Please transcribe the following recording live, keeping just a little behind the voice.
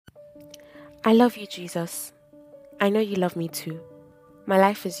I love you, Jesus. I know you love me too. My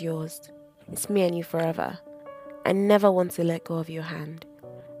life is yours. It's me and you forever. I never want to let go of your hand.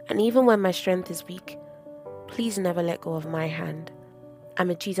 And even when my strength is weak, please never let go of my hand. I'm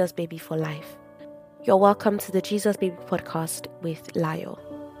a Jesus baby for life. You're welcome to the Jesus Baby podcast with Lyle.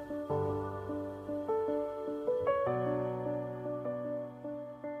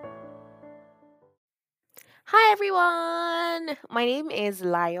 Hi everyone, my name is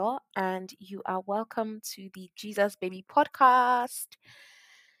Lyle and you are welcome to the Jesus Baby podcast.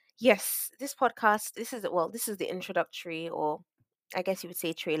 Yes, this is the introductory, or I guess you would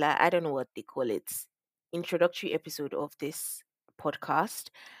say trailer. I don't know what they call it. Introductory episode of this podcast.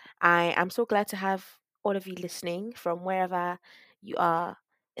 I am so glad to have all of you listening from wherever you are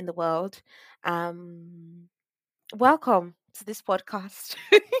in the world. Um, Welcome to this podcast.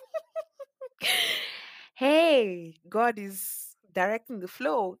 Hey, God is directing the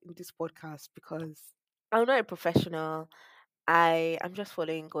flow in this podcast because I'm not a professional. I am just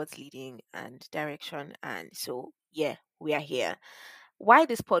following God's leading and direction. And so, yeah, we are here. Why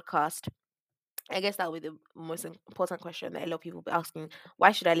this podcast? I guess that would be the most important question that a lot of people will be asking.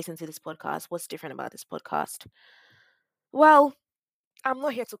 Why should I listen to this podcast? What's different about this podcast? Well, I'm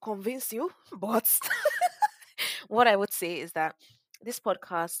not here to convince you, but what I would say is that this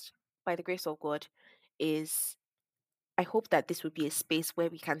podcast, by the grace of God, is I hope that this would be a space where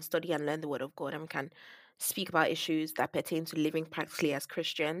we can study and learn the Word of God and we can speak about issues that pertain to living practically as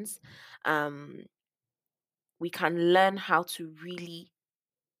Christians. Um, we can learn how to really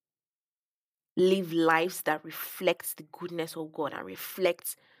live lives that reflect the goodness of God and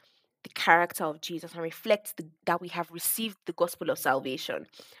reflect the character of Jesus and reflect that we have received the gospel of salvation,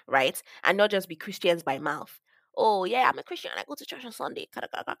 right? And not just be Christians by mouth. Oh yeah, I'm a Christian. I go to church on Sunday. Ka,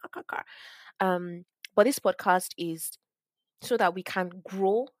 ka, ka, ka, ka, ka. Um, but this podcast is so that we can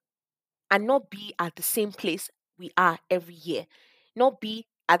grow and not be at the same place we are every year. Not be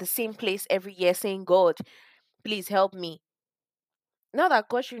at the same place every year saying, God, please help me. Not that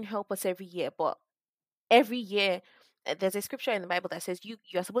God shouldn't help us every year, but every year there's a scripture in the Bible that says you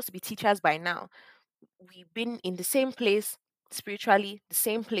are supposed to be teachers by now. We've been in the same place spiritually, the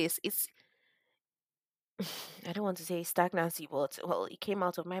same place. It's I don't want to say stagnancy, but well, it came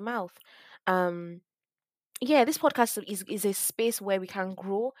out of my mouth. Um yeah, this podcast is a space where we can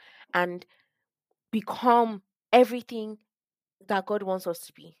grow and become everything that God wants us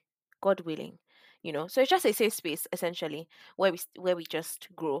to be, God willing. So it's just a safe space essentially where we just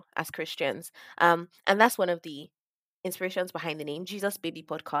grow as Christians. And that's one of the inspirations behind the name Jesus Baby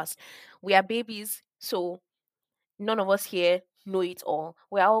Podcast. We are babies, so none of us here know it all.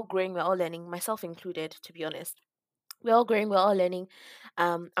 We're all growing, we're all learning, myself included, to be honest. We're all growing, we're all learning,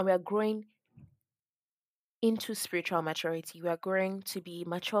 and we are growing into spiritual maturity. We are growing to be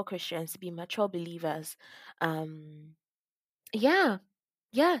mature Christians, to be mature believers. Um, yeah,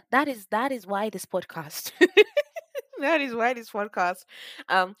 yeah, that is why this podcast. That is why this podcast.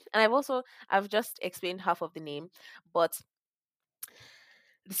 And I've just explained half of the name, but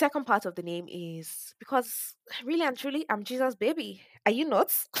the second part of the name is because really and truly I'm Jesus baby. Are you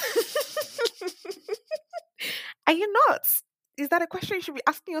not? Are you not? Is that a question you should be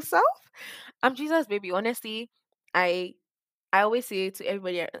asking yourself? I'm Jesus baby. Honestly, I I always say to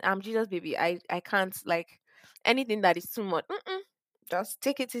everybody, I'm Jesus baby. I can't like anything that is too much. Just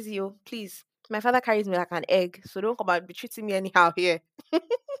take it easy, please. My father carries me like an egg, so don't come and be treating me anyhow here.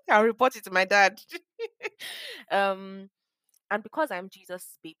 I'll report it to my dad. um, and because I'm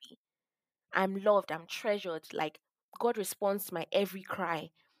Jesus baby, I'm loved, I'm treasured. Like God responds to my every cry.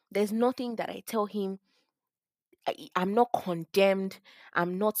 There's nothing that I tell him. I'm not condemned.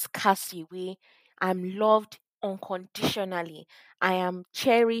 I'm not cast away. I'm loved unconditionally. I am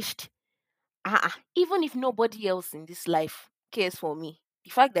cherished. Even if nobody else in this life cares for me, the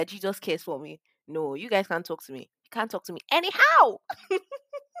fact that Jesus cares for me, no, you guys can't talk to me. You can't talk to me anyhow.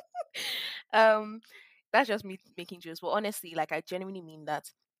 um, that's just me making jokes, but honestly, like I genuinely mean that.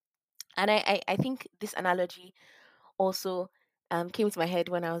 And I think this analogy also came to my head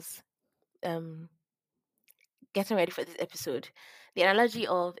when I was um getting ready for this episode. The analogy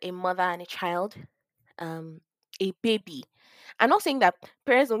of a mother and a child, um, a baby. I'm not saying that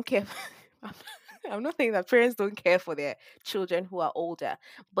parents don't care. I'm I'm not saying that parents don't care for their children who are older,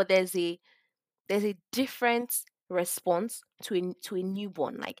 but there's a different response to a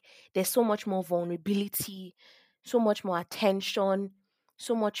newborn. Like there's so much more vulnerability, so much more attention,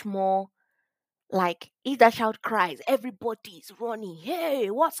 so much more like if that child cries, everybody's running.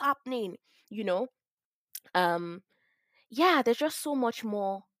 Hey, what's happening? You know? Um, yeah, there's just so much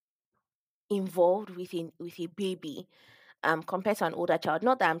more involved with a baby compared to an older child.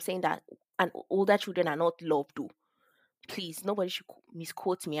 Not that I'm saying that and older children are not loved. Though. Please, nobody should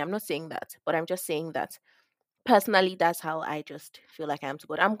misquote me. I'm not saying that, but I'm just saying that personally, that's how I just feel like I am to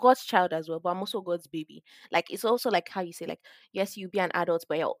God. I'm God's child as well, but I'm also God's baby. Like it's also like how you say, like, yes, you be an adult,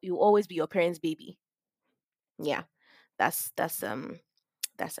 but you always be your parents' baby. Yeah, that's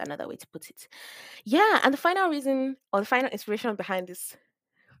another way to put it. Yeah, and the final reason or the final inspiration behind this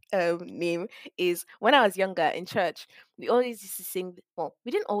name is when I was younger in church, we always used to sing. Well,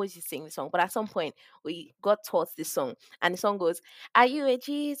 we didn't always used to sing the song, but at some point we got taught this song, and the song goes, "Are you a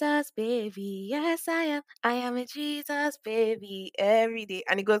Jesus baby? Yes, I am. I am a Jesus baby every day."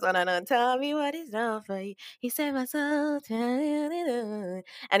 And it goes on and on. Tell me what is done for you. He saved my soul, and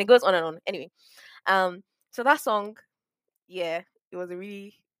it goes on and on. Anyway, um, so that song, yeah, it was a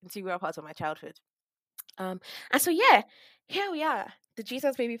really integral part of my childhood. Um, and so yeah, here we are, the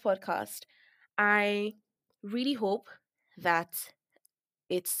Jesus Baby podcast. I really hope that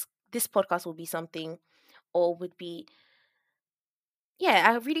it's this podcast will be something or would be yeah,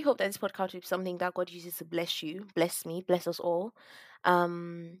 I really hope that this podcast will be something that God uses to bless you, bless me, bless us all.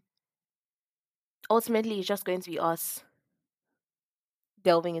 Um Ultimately it's just going to be us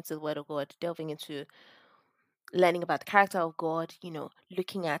delving into the word of God, delving into learning about the character of God,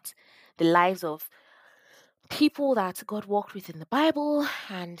 looking at the lives of people that God walked with in the Bible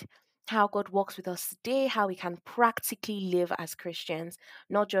and how God walks with us today, how we can practically live as Christians,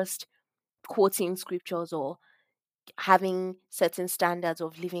 not just quoting scriptures or having certain standards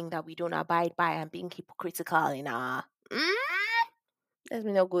of living that we don't abide by and being hypocritical in our. Let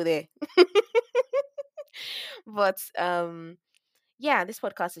me not go there. But yeah, this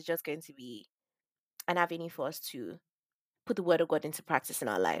podcast is just going to be an avenue for us to put the word of God into practice in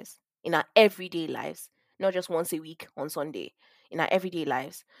our lives, in our everyday lives, not just once a week on Sunday, in our everyday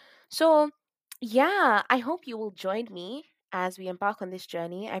lives. So, yeah, I hope you will join me as we embark on this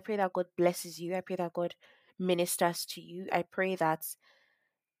journey. I pray that God blesses you. I pray that God ministers to you. I pray that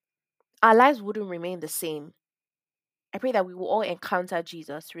our lives wouldn't remain the same. I pray that we will all encounter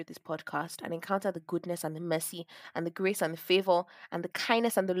Jesus through this podcast and encounter the goodness and the mercy and the grace and the favor and the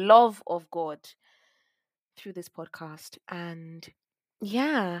kindness and the love of God through this podcast. And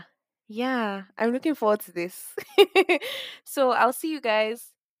yeah, yeah, I'm looking forward to this. So I'll see you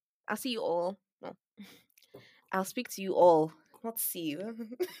guys. I'll see you all. No, I'll speak to you all. Not see you.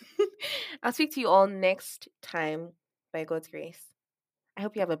 I'll speak to you all next time by God's grace. I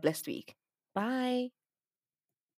hope you have a blessed week. Bye.